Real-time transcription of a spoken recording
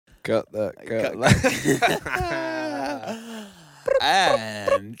Got that.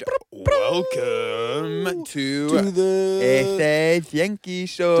 And welcome to the Jenkii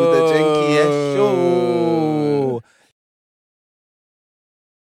show. to the Jenkii show.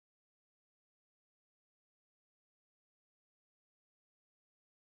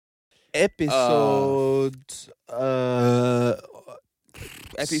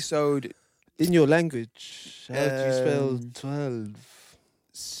 Episode In your language, how do you spell 12?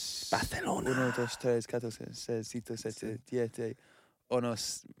 Barcelona. 1, 2, 3, 4, 5, 6, 7, 8,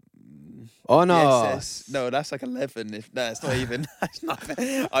 Onos. Onos. No, that's like 11. No, it's not even. That's not.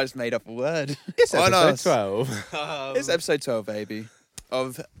 I just made up a word. It's episode Onos. 12. It's episode 12, baby,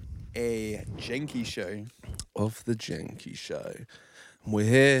 of a Jenkii show. Of the Jenkii show. We're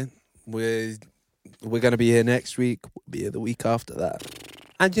here. We're going to be here next week. We'll be here the week after that.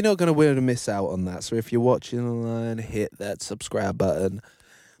 And you're not going to want to miss out on that. So if you're watching online, hit that subscribe button.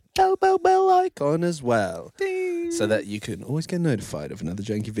 Bell icon as well. Ding. So that you can always get notified of another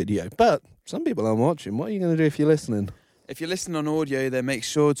Jenkii video. But some people aren't watching. What are you going to do if you're listening? If you're listening on audio, then make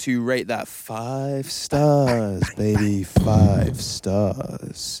sure to rate that 5 stars, baby. 5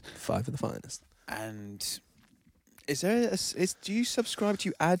 stars. 5 of the finest. And is there do you subscribe? Do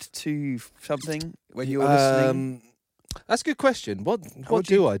you add to something when you're listening? That's a good question. What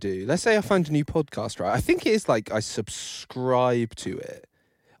do I do? Let's say I find a new podcast, right? I think it is like I subscribe to it.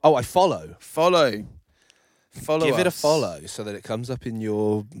 Oh, I follow. Follow Give it a us. follow so that it comes up in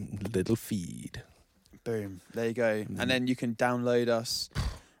your little feed. Boom. There you go. And then you can download us.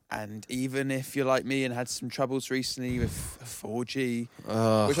 And even if you're like me and had some troubles recently with 4G,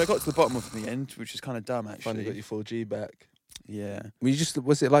 which I got to the bottom of in the end, which is kind of dumb, actually. Finally got your 4G back. Yeah.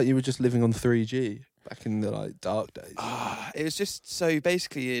 Was it like you were just living on 3G back in the dark days? It was just, so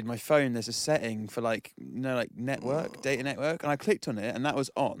basically in my phone there's a setting for network, data network, and I clicked on it and that was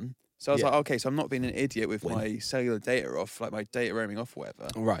on. So I was like, okay, so I'm not being an idiot with my cellular data off, like my data roaming off or whatever.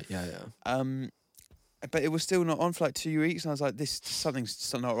 Right, yeah. But it was still not on for like 2 weeks, and I was like,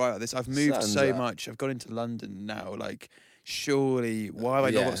 something's not right with this. I've moved so much. I've gone into London now. Like, surely, why have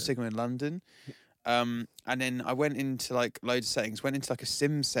I not got signal in London? And then I went into like loads of settings, went into like a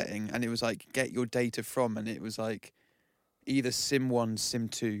SIM setting, and it was like, get your data from, and it was like either SIM 1, SIM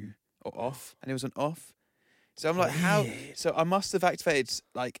 2, or off, and it was an off. So I'm like, how? So I must have activated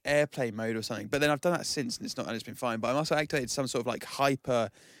like airplane mode or something, but then I've done that since, and it's been fine. But I must have activated some sort of like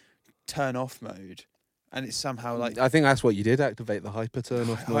hyper turn off mode. And it's somehow like... I think that's what you did, activate the hyper turn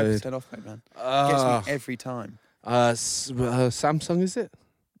off mode. Hyper turn off mode, man. Gets me every time. Samsung, is it?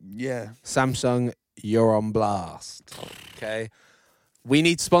 Yeah. Samsung, you're on blast. Okay? We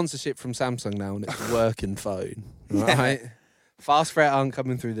need sponsorship from Samsung now, and it's a working phone. Right? Fast Fret aren't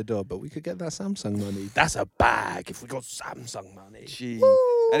coming through the door, but we could get that Samsung money. That's a bag if we got Samsung money. Gee.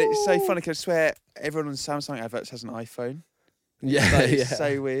 And it's so funny, because I swear everyone on Samsung adverts has an iPhone. Yeah, It's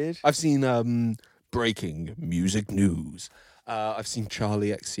so weird. I've seen... breaking music news. I've seen Charlie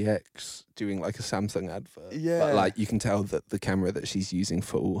XCX doing like a Samsung advert. Yeah. But like you can tell that the camera that she's using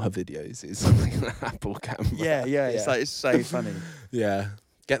for all her videos is something an Apple camera. Yeah. It's so funny. Yeah.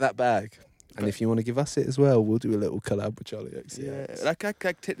 Get that bag. And if you want to give us it as well, we'll do a little collab with Charlie XCX. Yeah,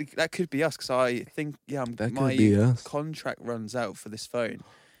 that could be us, because I think, my contract runs out for this phone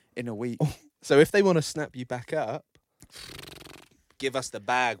in a week. So if they want to snap you back up, give us the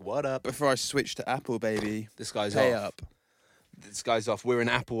bag. What up? Before I switch to Apple, baby. This guy's Pay off. up. This guy's off. We're an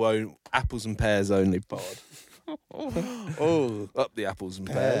apples and pears only pod. Up the apples and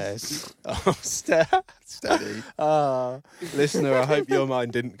pears. Oh, Steady. Listener, I hope your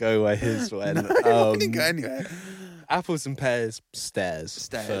mind didn't go where his went. It didn't go anywhere. Apples and pears stairs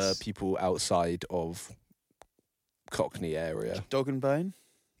for people outside of Cockney area. Dog and bone.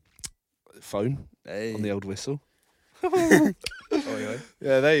 Phone on the old whistle. Yeah,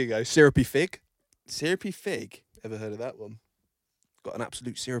 there you go. Syrupy fig. Syrupy fig. Ever heard of that one? Got an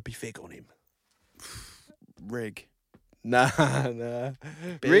absolute syrupy fig on him. Rig. Nah.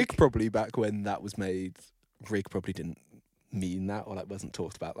 Big. Rig probably back when that was made. Rig probably didn't mean that, or like wasn't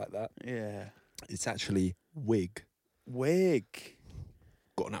talked about like that. Yeah. It's actually wig. Wig.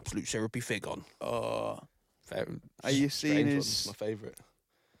 Got an absolute syrupy fig on. Oh. Are you seeing his my favourite?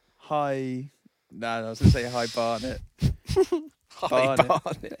 Hi. No, I was going to say hi Barnet. Hi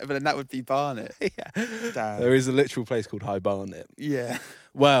Barnet. But then that would be Barnet. Yeah. Damn. There is a literal place called High Barnet. Yeah.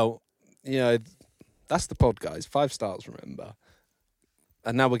 Well, that's the pod, guys. 5 stars, remember.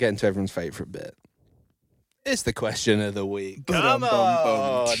 And now we're getting to everyone's favourite bit. It's the question of the week. Come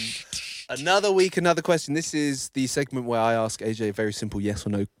on. Another week, another question. This is the segment where I ask AJ a very simple yes or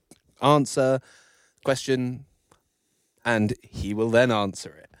no answer question, and he will then answer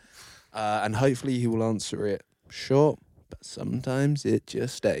it. And hopefully he will answer it short, but sometimes it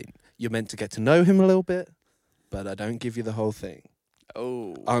just ain't. You're meant to get to know him a little bit, but I don't give you the whole thing.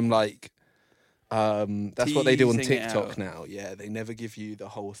 Oh. I'm like, that's what they do on Teasing it TikTok out. now. Yeah, they never give you the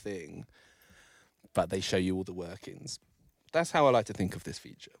whole thing, but they show you all the workings. That's how I like to think of this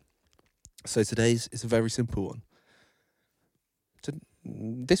feature. So today's is a very simple one.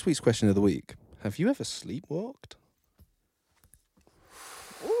 This week's question of the week. Have you ever sleepwalked?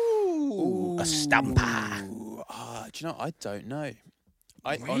 Ooh, a stamper. Do you know, I don't know.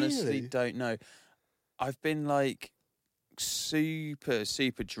 I Really? honestly don't know. I've been like super,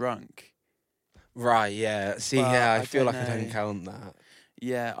 super drunk. Right, yeah. See, But yeah, I I feel don't like I don't know. count that.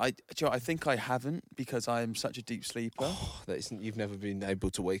 Yeah, do you know, I think I haven't because I'm such a deep sleeper. Oh, you've never been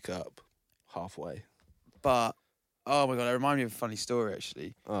able to wake up halfway. But, oh my God, it reminded me of a funny story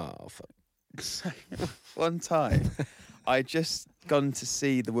actually. Oh, fuck. So, one time, I just gone to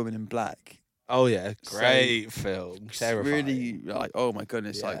see The Woman in Black. Oh, yeah. Great film. It's Terrifying. really, like, oh my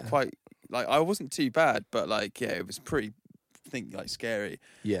goodness, Yeah. like quite, like I wasn't too bad, but like, yeah, it was pretty, I think, like scary.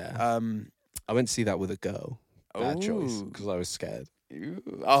 Yeah. I went to see that with a girl. Bad choice, ooh. because I was scared.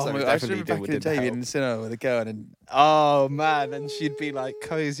 Oh So my it God, I just definitely remember back in the didn't day help. in the cinema with a girl and Oh, man. And she'd be like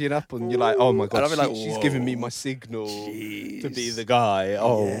cozying up and you're like, oh my God, And I'd be like, she's giving me whoa. my signal to be Jeez. the guy.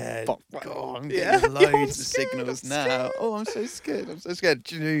 Oh, yeah, fuck. God, I'm Yeah. getting Yeah, I'm loads of scared, signals I'm now. scared. Oh, I'm so scared. I'm so scared.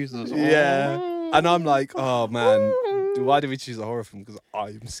 Jesus. Yeah. And I'm like, oh, man, why did we choose a horror film? Because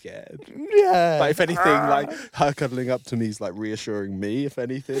I'm scared. Yeah. But if anything, like her cuddling up to me is like reassuring me. If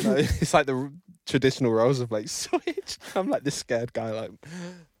anything, it's like the traditional roles of like switch. I'm like this scared guy, like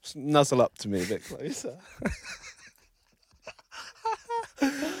nuzzle up to me a bit closer.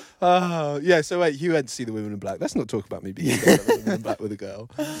 Oh yeah. So wait, you went to see The Women in Black. Let's not talk about me being scared of The Women in Black with a girl.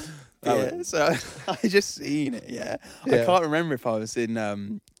 Yeah, so I just seen it. Yeah, Yeah. I can't remember if I was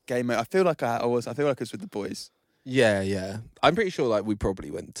in game mode. I feel like I was. I feel like I was with the boys. Yeah. I'm pretty sure like we probably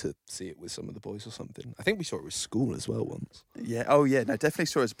went to see it with some of the boys or something. I think we saw it with school as well once. Yeah. Oh yeah. No, definitely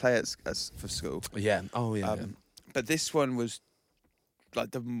saw it as a play as for school. Yeah. Oh yeah. But this one was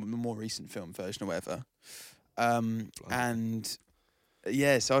like the more recent film version or whatever. And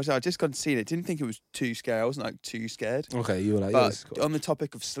yeah, so I just got to see it. Didn't think it was too scary. I wasn't like too scared. Okay, you were like, But yeah, on the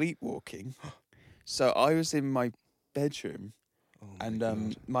topic of sleepwalking, so I was in my bedroom,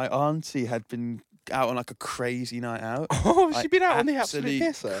 and my auntie had been out on like a crazy night out. Oh, she'd been out on the absolute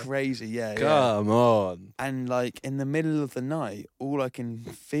pisser. Crazy, yeah. Come on. And like in the middle of the night, all I can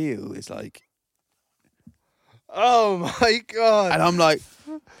feel is like, Oh my God. and I'm like,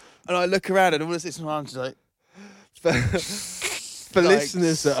 and I look around and all of this, and my auntie's like, For like,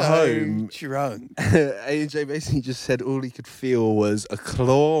 listeners at so home, drunk. AJ basically just said all he could feel was a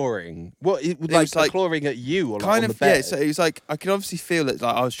clawing. What? It was was like like a clawing at you or like Kind on of, the bed? yeah. So it was like I could obviously feel it.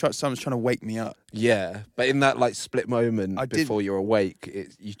 Like someone's trying to wake me up. Yeah, but in that like split moment I did- before you're awake,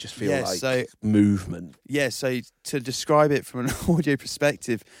 you just feel Yeah, like so- movement. Yeah. So to describe it from an audio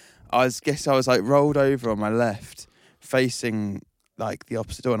perspective, I was like rolled over on my left, facing like the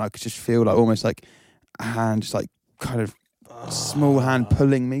opposite door, and I could just feel like almost like a hand, just like kind of small hand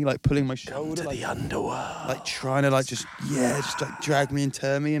pulling me, like pulling my shoulder, To like, the underworld. like trying to like just like drag me and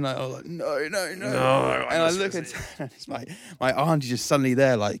turn me, and like I was like no, No, and I look at and it's my auntie just suddenly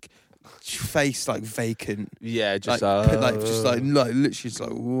there, like face like vacant, yeah, just literally just like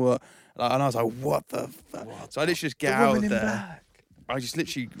what, like, and I was like what the fuck? So I literally just get out of there. I just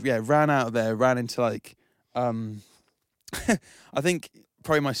literally ran out of there, ran into like I think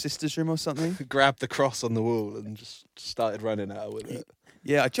probably my sister's room or something. grabbed the cross on the wall and just started running out with it.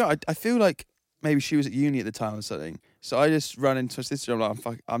 Yeah, I feel like maybe she was at uni at the time or something. So I just ran into my sister. I'm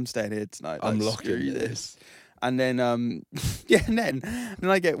like, I'm staying here tonight. I'm Like, locking screw this. And then and then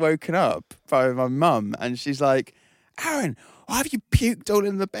I get woken up by my mum, and she's like, Aaron, why have you puked all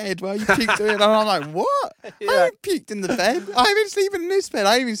in the bed? Why have you puked all in? And I'm like, what? I haven't puked in the bed. I've been sleeping in this bed.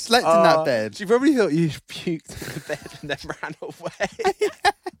 I even slept in that bed. She probably thought you puked in the bed and then ran away.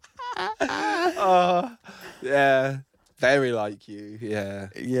 Yeah. Very like you, yeah.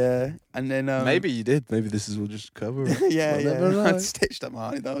 Yeah. And then Maybe you did. Maybe this is all just cover. yeah. Never know. I stitched up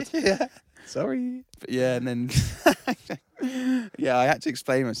my eye though. Yeah. Sorry. But yeah, and then yeah, I had to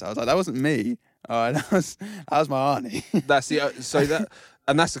explain myself. I was like, that wasn't me. All right, that was my auntie. That's the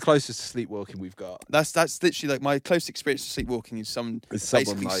that's the closest to sleepwalking we've got. That's literally like my close experience of sleepwalking is someone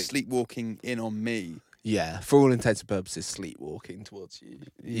basically like, sleepwalking in on me. Yeah, for all intents and purposes, sleepwalking towards you.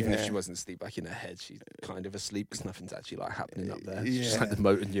 Even if Yeah. she wasn't asleep back in her head, she's kind of asleep because nothing's actually like happening up there. Yeah. It's just like the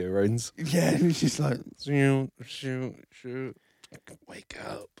motor neurons. Yeah, and it's just like Shoot. Wake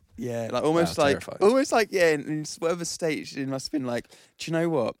up. Yeah, like almost yeah. In whatever stage, it must have been like, do you know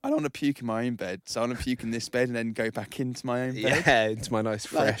what? I don't want to puke in my own bed, so I want to puke in this bed and then go back into my own bed. Yeah, into my nice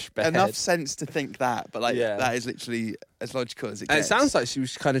fresh bed. Enough sense to think that, but that is literally as logical as it gets. And it sounds like she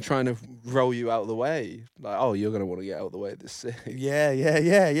was kind of trying to roll you out of the way. Like, oh, you're going to want to get out of the way of this scene. Yeah.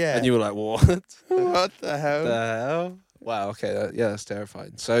 And you were like, what? What the hell? Wow, okay, that's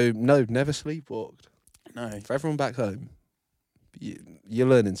terrifying. So, no, never sleepwalked. No. For everyone back home, you're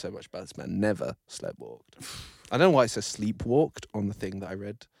learning so much about this man. Never sleptwalked. I don't know why it says sleepwalked on the thing that I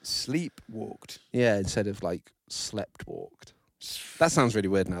read. Sleepwalked? Yeah, instead of like sleptwalked. That sounds really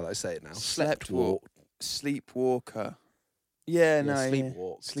weird now that I say it now. Sleptwalked. Sleepwalker. Yeah, no.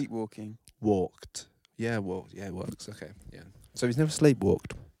 Sleepwalked. Sleepwalking. Walked. Yeah, walked. Yeah, it works. Okay, yeah. So he's never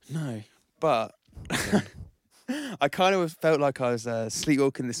sleepwalked. No, but... I kind of felt like I was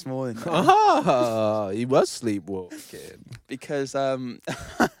sleepwalking this morning. He was sleepwalking. Because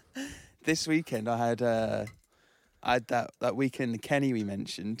this weekend I had that weekend, the Kenny we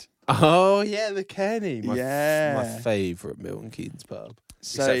mentioned. Oh, yeah, the Kenny. My favourite Milton Keynes pub.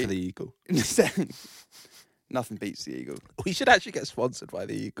 So, except for the Eagle. Nothing beats the Eagle. We should actually get sponsored by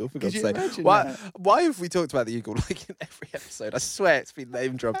the Eagle, for God's sake. Why have we talked about the Eagle like in every episode? I swear it's been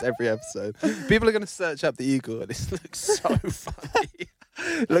name dropped every episode. People are going to search up the Eagle and it looks so funny.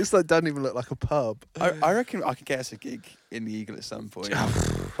 It looks like, doesn't even look like a pub. I reckon I could get us a gig in the Eagle at some point.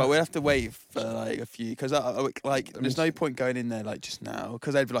 But we'll have to wait for like a few, because there's no point going in there like just now,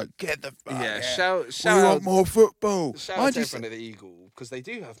 because they'd be like, get the fuck out. Shout we want more football. Shout out to everyone at the Eagle, because they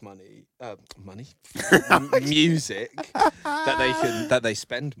do have music that they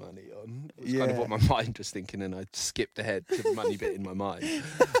spend money on. It's kind of what my mind was thinking, and I skipped ahead to the money bit in my mind.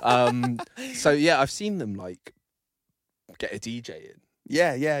 So yeah, I've seen them like get a DJ in.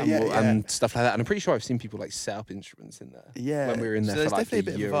 Yeah. And stuff like that. And I'm pretty sure I've seen people like set up instruments in there. Yeah. When we were in there for like the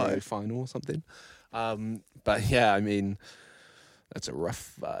Euro final or something. But yeah, I mean, that's a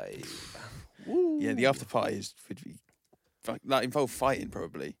rough vibe. Woo. Yeah, the after parties would be like involve fighting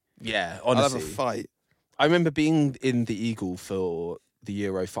probably. Yeah, honestly. I'll have a fight. I remember being in the Eagle for the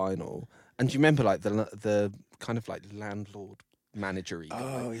Euro final, and do you remember like the kind of like landlord manager-y guy?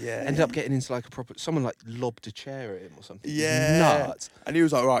 Oh yeah. Ended up getting into like someone like lobbed a chair at him or something. Yeah. Nuts. And he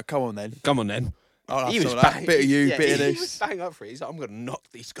was like, right, come on then. He was bang, bit of you, bit of this. He was bang up for it. He's like, I'm going to knock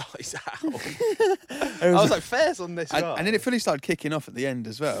these guys out. I was like, fair's on this guy. And then it fully started kicking off at the end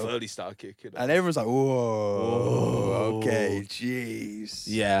as well. Fully started kicking off. And everyone's like, whoa. Okay, jeez.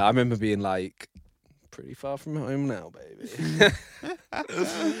 Yeah, I remember being like, pretty far from home now, baby.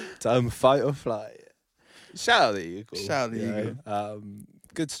 Time to fight or flight. Shout out the Eagle. Shout out the Eagle.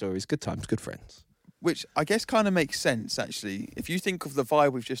 Good stories, good times, good friends. Which I guess kind of makes sense, actually. If you think of the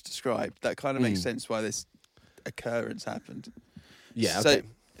vibe we've just described, that kind of makes sense why this occurrence happened. Yeah, okay.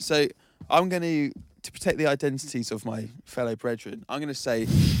 So I'm going to protect the identities of my fellow brethren, I'm going to say...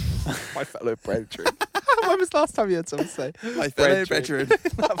 My fellow brethren. When was the last time you heard someone say my fellow brethren?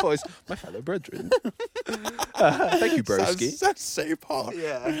 That voice, my fellow brethren. Thank you, broski. That's so posh.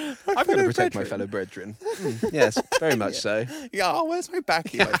 Yeah. I'm going to protect my fellow brethren. Yes, very much so. Yeah, where's my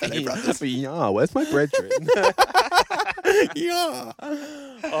backy, my fellow brothers? Yeah, where's my brethren? Yeah.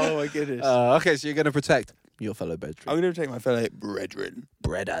 Oh, my goodness. Okay, so you're going to protect your fellow brethren. I'm going to protect my fellow brethren.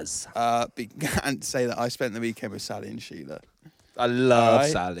 Breaders. And say that I spent the weekend with Sally and Sheila. I love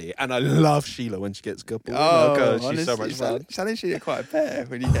Sally, and I love Sheila when she gets coupled. Oh, God, she's so much fun. Sally and Sheila are quite a pair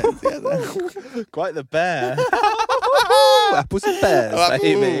when you get them together. Quite the bear. Apples and pears,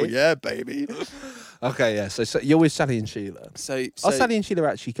 baby. Yeah, baby. Okay, yeah. So you're with Sally and Sheila. So are Sally and Sheila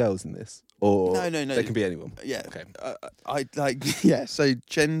actually girls in this, or no? They can be anyone. Yeah. Okay. I like. Yeah. So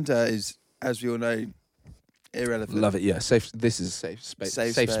gender is, as we all know, irrelevant. Love it. Yeah. Safe. This is a safe space.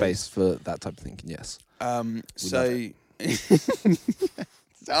 Safe space for that type of thinking. Yes. So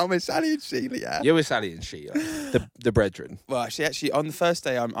I'm with Sally and Sheila. Yeah. You're with Sally and Sheila, the brethren. Well, actually, on the first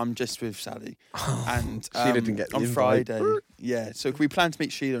day, I'm just with Sally, and Sheila didn't get the on invite. Friday. Yeah. So we plan to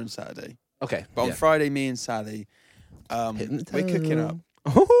meet Sheila on Saturday. Okay. But on Friday, me and Sally, we're cooking up.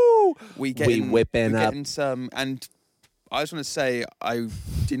 We're getting some, and I just want to say I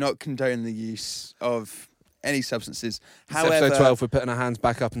do not condone the use of any substances. However, episode 12, we're putting our hands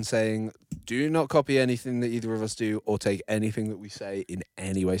back up and saying, do not copy anything that either of us do or take anything that we say in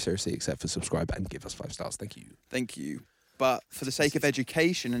any way seriously, except for subscribe and give us 5 stars. Thank you. Thank you. But for the sake of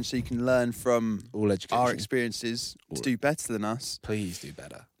education, and so you can learn from our experiences to do better than us. Please do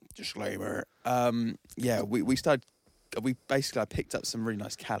better. Disclaimer. Yeah, we basically I picked up some really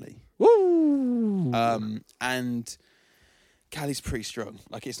nice Cali. Woo! And Cali's pretty strong.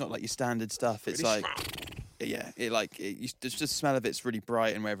 Like, it's not like your standard stuff. It's like just the smell of it's really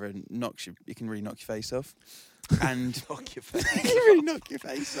bright and whatever, and it can really knock your face off. And knock your face. You really knock your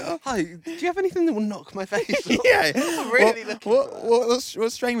face off. Hi, do you have anything that will knock my face off? Yeah, I'm really looking.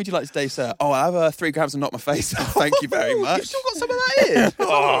 What strain would you like today, sir? Oh, I have 3 grams to knock my face off. Thank you very much. You've still got some of that in.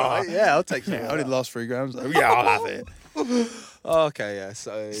 Oh, yeah, I'll take some. I only lost 3 grams though. Yeah, I'll have it. Okay, yeah.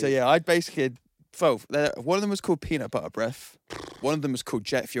 So yeah, I'd basically. Well, one of them was called peanut butter breath. One of them was called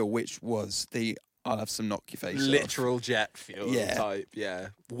jet fuel, which was I'll have some knock your face literal off. jet fuel type. Yeah,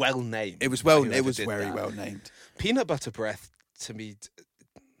 well named. It was very well named. Peanut butter breath to me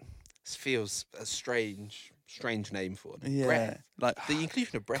feels a strange name for it. Yeah, breath. like the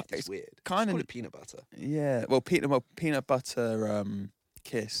inclusion of breath is weird. Kind of peanut butter. Yeah, well, peanut butter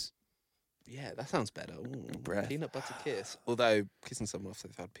kiss. Yeah, that sounds better. Ooh, breath. Peanut butter kiss. Although kissing someone after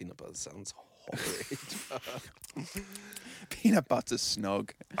they've had peanut butter sounds horrid. Peanut butter snog.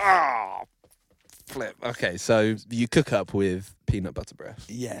 Ah, flip. Okay, so you cook up with peanut butter breath.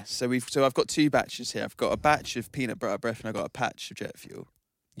 Yeah, so I've got 2 batches here. I've got a batch of peanut butter breath and I've got a patch of jet fuel.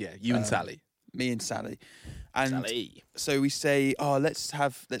 Yeah, you and Sally. Me and Sally. And Sally. so we say,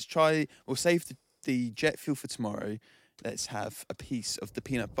 we'll save the jet fuel for tomorrow. Let's have a piece of the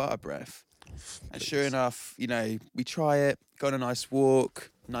peanut butter breath. And sure enough, we try it, go on a nice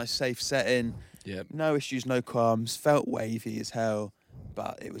walk, nice safe setting. Yep. No issues, no qualms. Felt wavy as hell,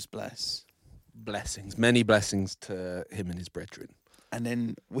 but it was blessings, many blessings to him and his brethren. And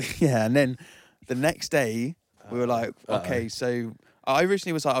then the next day we were like, okay, so I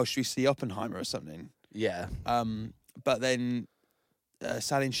originally was like, should we see Oppenheimer or something? Yeah. But then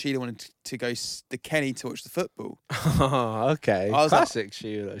Sally and Sheila wanted to go to Kenny to watch the football. Oh, okay. Classic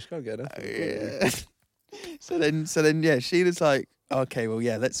Sheila. She can't get enough. Yeah. So then, yeah, Sheila's like, okay, well,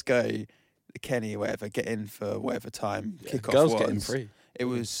 yeah, let's go to Kenny or whatever, get in for whatever time. Yeah, Kick off. Girls getting free. It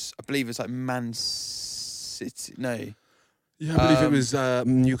was, I believe it was like Man City. No. Yeah, I believe it was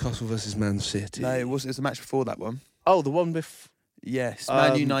Newcastle versus Man City. No, it was the match before that one. Oh, the one with... Yes,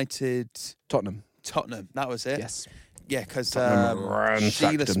 Man United. Tottenham. That was it. Yes. Yeah, because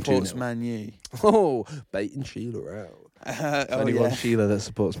Sheila supports Man U. Oh, baiting Sheila out. Only one Sheila that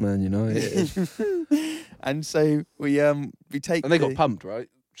supports Man United. And so we take. And they got pumped, right?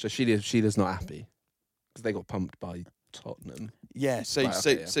 So Sheila's not happy because they got pumped by Tottenham. Yeah. So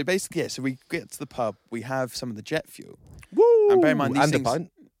basically, so we get to the pub. We have some of the jet fuel. Woo! And bear in mind, these and things, a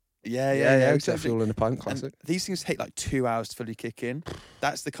pint. Yeah. Jet fuel and a pint, classic. And these things take like 2 hours to fully kick in.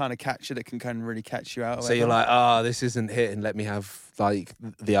 That's the kind of catcher that can kind of really catch you out. So you're like, this isn't hitting. Let me have like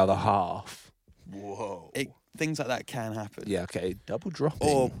the other half. Whoa. Things like that can happen. Yeah. Okay. Double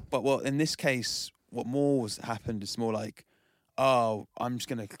dropping. But in this case, what more happened is more like, I'm just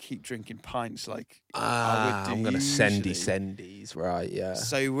gonna keep drinking pints like I would do. I'm gonna usually. sendies, right? Yeah.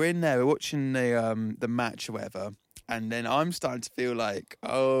 So we're in there, we're watching the match or whatever. And then I'm starting to feel like,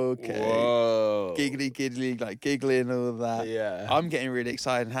 okay, whoa, giggly, like giggling and all of that. Yeah. I'm getting really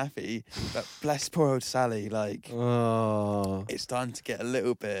excited and happy. But bless poor old Sally, like, it's starting to get a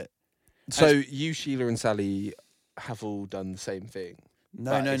little bit. So you, Sheila and Sally have all done the same thing?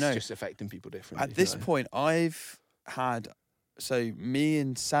 No. It's just affecting people differently. At this point, me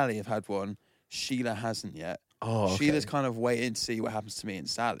and Sally have had one. Sheila hasn't yet. Oh, okay. Sheila's kind of waiting to see what happens to me and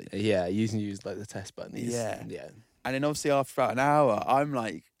Sally. Yeah, you can use like the test button. Yeah. Yeah. And then obviously after about an hour, I'm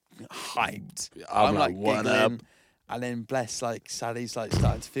like hyped. I'm like what giggling. up? And then bless, like Sally's like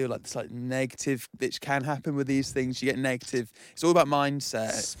starting to feel like this like negative, which can happen with these things. You get negative. It's all about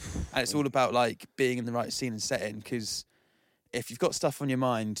mindset, and it's all about like being in the right scene and setting. Because if you've got stuff on your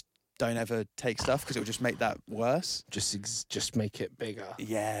mind, don't ever take stuff because it will just make that worse. Just make it bigger.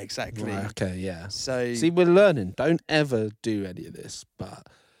 Yeah, exactly. Right, okay, yeah. So see, we're learning. Don't ever do any of this, but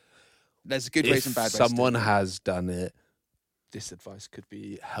there's a good ways and bad ways. If someone has done it, this advice could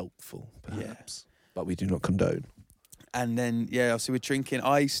be helpful, perhaps. Yeah. But we do not condone. And then, obviously we're drinking.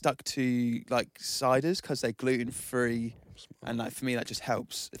 I stuck to like ciders because they're gluten free, and like for me that just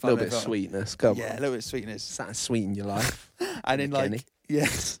helps. A little bit of sweetness, come on. Yeah, a little bit of sweetness. Something sweeten your life. And then like,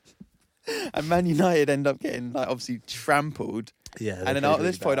 yes. And Man United end up getting like obviously trampled. Yeah. And then at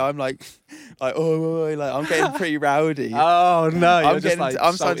this point, I'm like, like I'm getting pretty rowdy. Oh no! I'm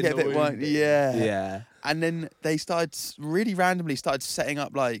starting to get a bit wild. Yeah. Yeah. And then they started really randomly setting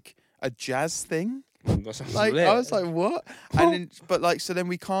up like a jazz thing. Like lit. I was like, what? And then, so then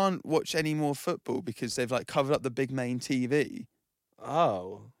we can't watch any more football because they've like covered up the big main TV.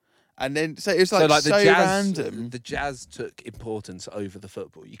 Oh. And then so it was like so random. The jazz took importance over the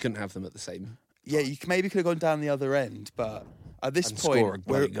football. You couldn't have them at the same. Yeah, you maybe could have gone down the other end, but at this point, score a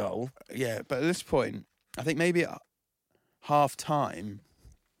great goal. Yeah, but at this point, I think maybe at half time,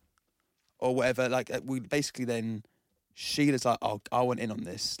 or whatever. Like we basically then Sheila's like, oh, I want in on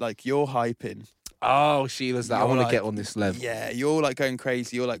this. Like you're hyping. Oh, Sheila's that. I want to get on this level. Yeah, you're like going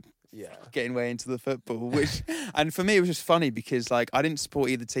crazy. You're like getting way into the football, which, and for me, it was just funny because like I didn't support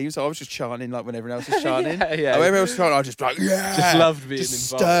either team, so I was just chanting like when everyone else was chanting. yeah. When everyone else was chanting, I was just be like, yeah. Just loved being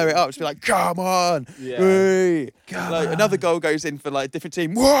just involved. Stir it up. Just be like, come on. Yeah. Come on. Another goal goes in for like a different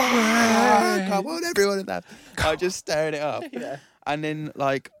team. Come on, everyone in that. Like just stirring it up. Yeah. And then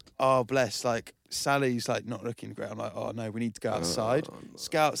like, oh bless, like Sally's like not looking great. I'm like, oh no, we need to go outside. Oh, no. Let's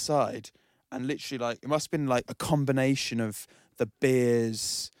go outside. And literally like, it must have been like a combination of the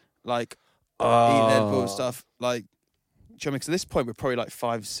beers, like eating edible stuff. Like, do you know what I mean? 'Cause at this point, we're probably like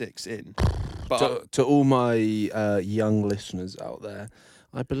 5, 6 in. But to all my young listeners out there,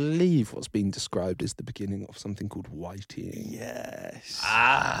 I believe what's being described is the beginning of something called whiteying. Yes.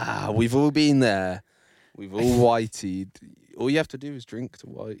 We've all been there. We've all whiteyed. All you have to do is drink to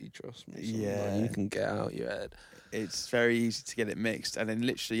whitey, trust me. Yeah. You can get out your head. It's very easy to get it mixed. And then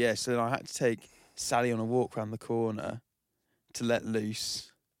literally, yeah, so then I had to take Sally on a walk around the corner to let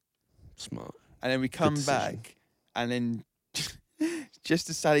loose. Smart. And then we come back, and then just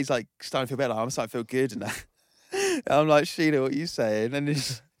as Sally's like starting to feel better, I'm starting to feel good. And I'm like, Sheila, what are you saying? And then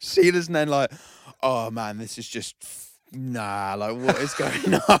Sheila's then like, oh man, this is just nah. Like, what is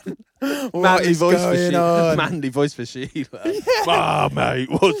going on? Manly voice for Sheila. Yeah. Mate,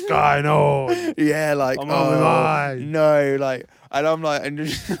 what's going on? Yeah, like, I'm on my mind. No, like, and I'm like, and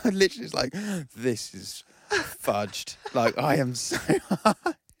literally, it's like, this is fudged. Like, I am so.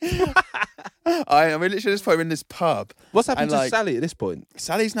 I mean, literally at this point we're in this pub. What's happened to like, Sally at this point?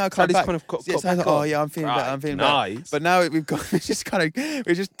 Sally's now come back. Kind of got Sally's back like, on. oh yeah, I'm feeling better. I'm feeling nice. better. But now we've got we're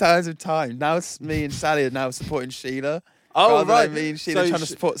just turns of time. Now it's me and Sally are now supporting Sheila. Oh right, me and Sheila trying to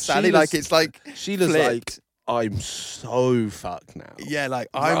support Sally. Sheila's, like it's like Sheila's flipped. like, I'm so fucked now. Yeah, like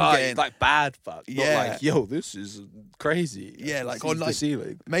I'm getting like bad fucked. Yeah, not like yo, this is crazy. Yeah, like on on like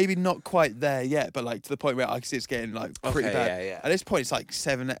ceiling. Maybe not quite there yet, but like to the point where I can see it's getting like pretty bad. Yeah. At this point, it's like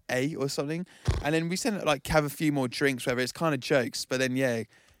 7, 8 or something, and then we send like have a few more drinks, whatever. It's kind of jokes, but then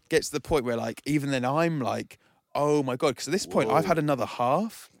gets to the point where like even then I'm like, oh my god, because at this point I've had another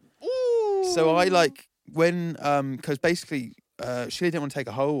half. Ooh. So I like when because basically Sheila didn't want to take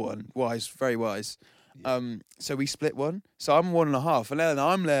a whole one. Wise, very wise. So we split one. So I'm 1.5, and then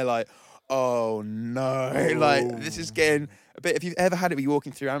I'm there like, oh no, like this is getting a bit. If you've ever had it, where you're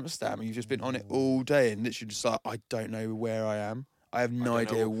walking through Amsterdam and you've just been on it all day, and literally just like, I don't know where I am. I have no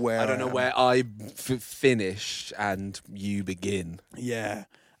idea where. I don't know where I finish and you begin. Yeah,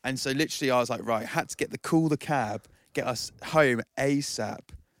 and so literally I was like, right, had to call the cab, get us home ASAP.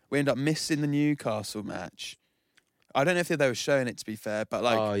 We end up missing the Newcastle match. I don't know if they were showing it, to be fair, but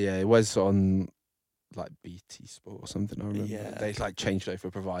like, oh yeah, it was on like BT Sport or something. I remember. Yeah. They like changed over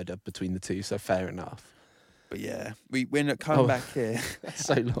provider between the two, so fair enough. but yeah, we end up coming back here. That's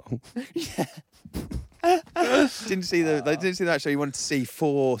so long. Yeah. Didn't see the match. So we wanted to see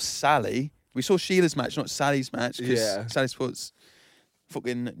for Sally. We saw Sheila's match, not Sally's match, because Sally supports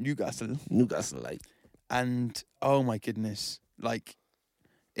fucking Newcastle. Like. And oh my goodness, like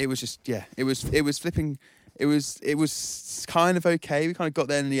it was just it was flipping. It was kind of okay. We kind of got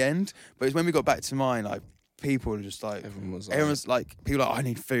there in the end, but it's when we got back to mine, like people were just like everyone's like people like I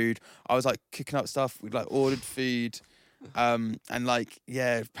need food. I was like cooking up stuff. We like ordered food, and like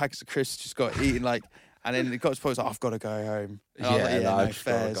packets of crisps just got eaten like. And then it got to the point, I was like, I've got to go home. And I was like, no, I've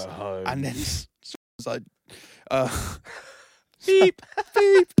fairs. got to go home. And then it was like, beep,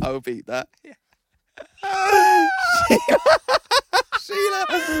 beep. I will beat that. Sheila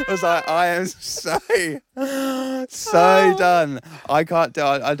was like, I am so done. I can't do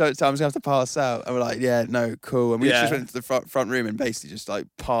it. I don't tell. I'm just going to have to pass out. And we're like, yeah, no, cool. And we just went to the front room and basically just like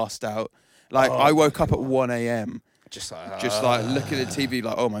passed out. Like I woke up at 1 a.m. Just like looking at the TV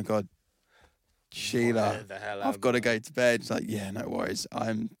like, oh my God. Sheila, I've got to go to bed. It's like, yeah, no worries.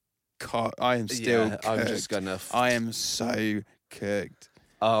 I am still cooked. I'm just gonna. I am so cooked.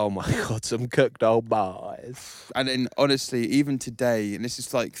 Oh my God, some cooked old boys. And then honestly, even today, and this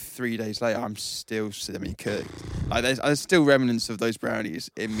is like 3 days later, I'm still semi-cooked. Like there's still remnants of those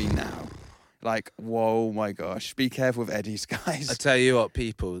brownies in me now. Like, whoa, my gosh. Be careful with Eddie's, guys. I tell you what,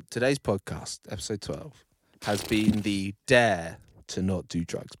 people, today's podcast, episode 12, has been the Dare to Not Do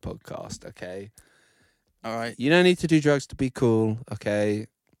Drugs podcast, okay? All right. You don't need to do drugs to be cool, okay?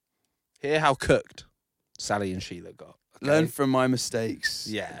 Hear how cooked Sally and Sheila got. Okay? Learn from my mistakes.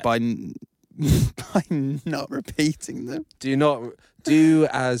 Yeah. By not repeating them. Do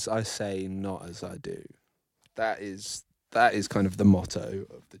as I say, not as I do. That is kind of the motto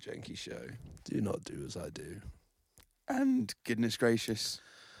of the Jenkii show. Do not do as I do. And goodness gracious,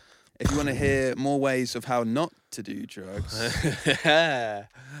 If you want to hear more ways of how not to do drugs,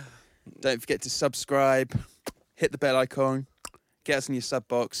 don't forget to subscribe, hit the bell icon, get us in your sub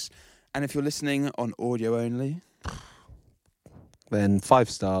box. And if you're listening on audio only, then 5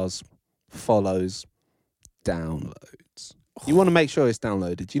 stars, follows, downloads. You want to make sure it's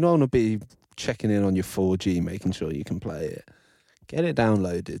downloaded. You don't want to be checking in on your 4G, making sure you can play it. Get it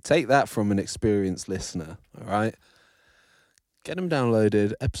downloaded. Take that from an experienced listener, all right? Get them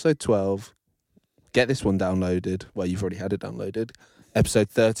downloaded. Episode 12. Get this one downloaded. Well, you've already had it downloaded.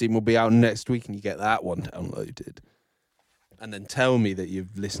 Episode 13 will be out next week, and you get that one downloaded. And then tell me that your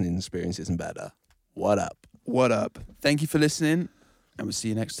listening experience isn't better. What up? What up? Thank you for listening, and we'll see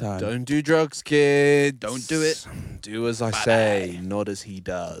you next time. Don't do drugs, kids. Don't do it. Do as I say, not as he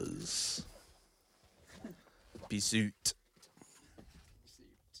does. Be suit.